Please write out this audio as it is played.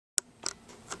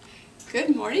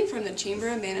Good morning from the Chamber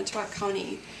of Manitowoc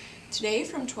County. Today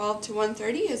from 12 to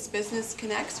 1:30 is Business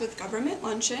Connects with Government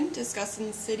Luncheon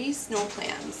discussing city snow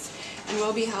plans and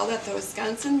will be held at the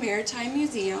Wisconsin Maritime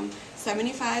Museum,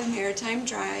 75 Maritime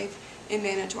Drive in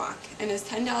Manitowoc, and is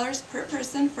 $10 per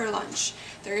person for lunch.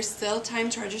 There is still time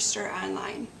to register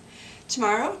online.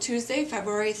 Tomorrow, Tuesday,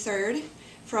 February 3rd,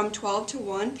 from 12 to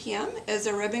 1 p.m. is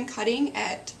a ribbon cutting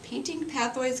at Painting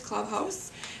Pathways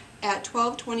Clubhouse at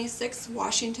 1226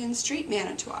 Washington Street,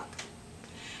 Manitowoc.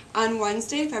 On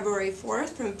Wednesday, February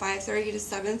 4th, from 5:30 to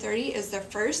 7:30 is the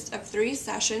first of 3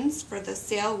 sessions for the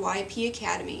SAIL YP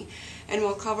Academy and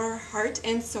will cover heart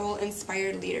and soul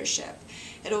inspired leadership.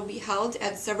 It will be held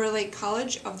at Silver Lake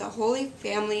College of the Holy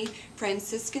Family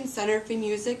Franciscan Center for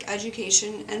Music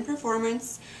Education and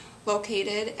Performance,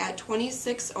 located at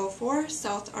 2604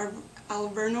 South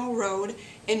Alverno Road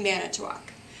in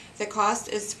Manitowoc. The cost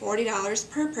is $40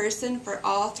 per person for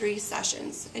all 3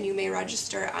 sessions, and you may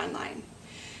register online.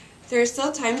 There is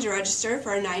still time to register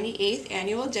for our 98th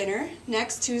annual dinner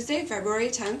next Tuesday, February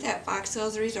 10th at Fox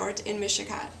Hills Resort in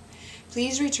Michigan.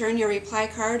 Please return your reply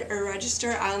card or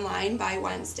register online by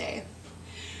Wednesday.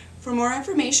 For more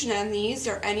information on these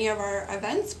or any of our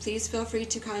events, please feel free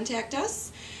to contact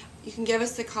us. You can give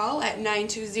us a call at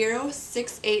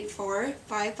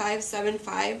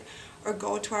 920-684-5575 or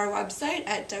go to our website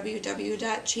at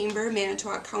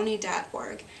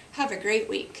www.chambermanitowoccounty.org. Have a great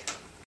week.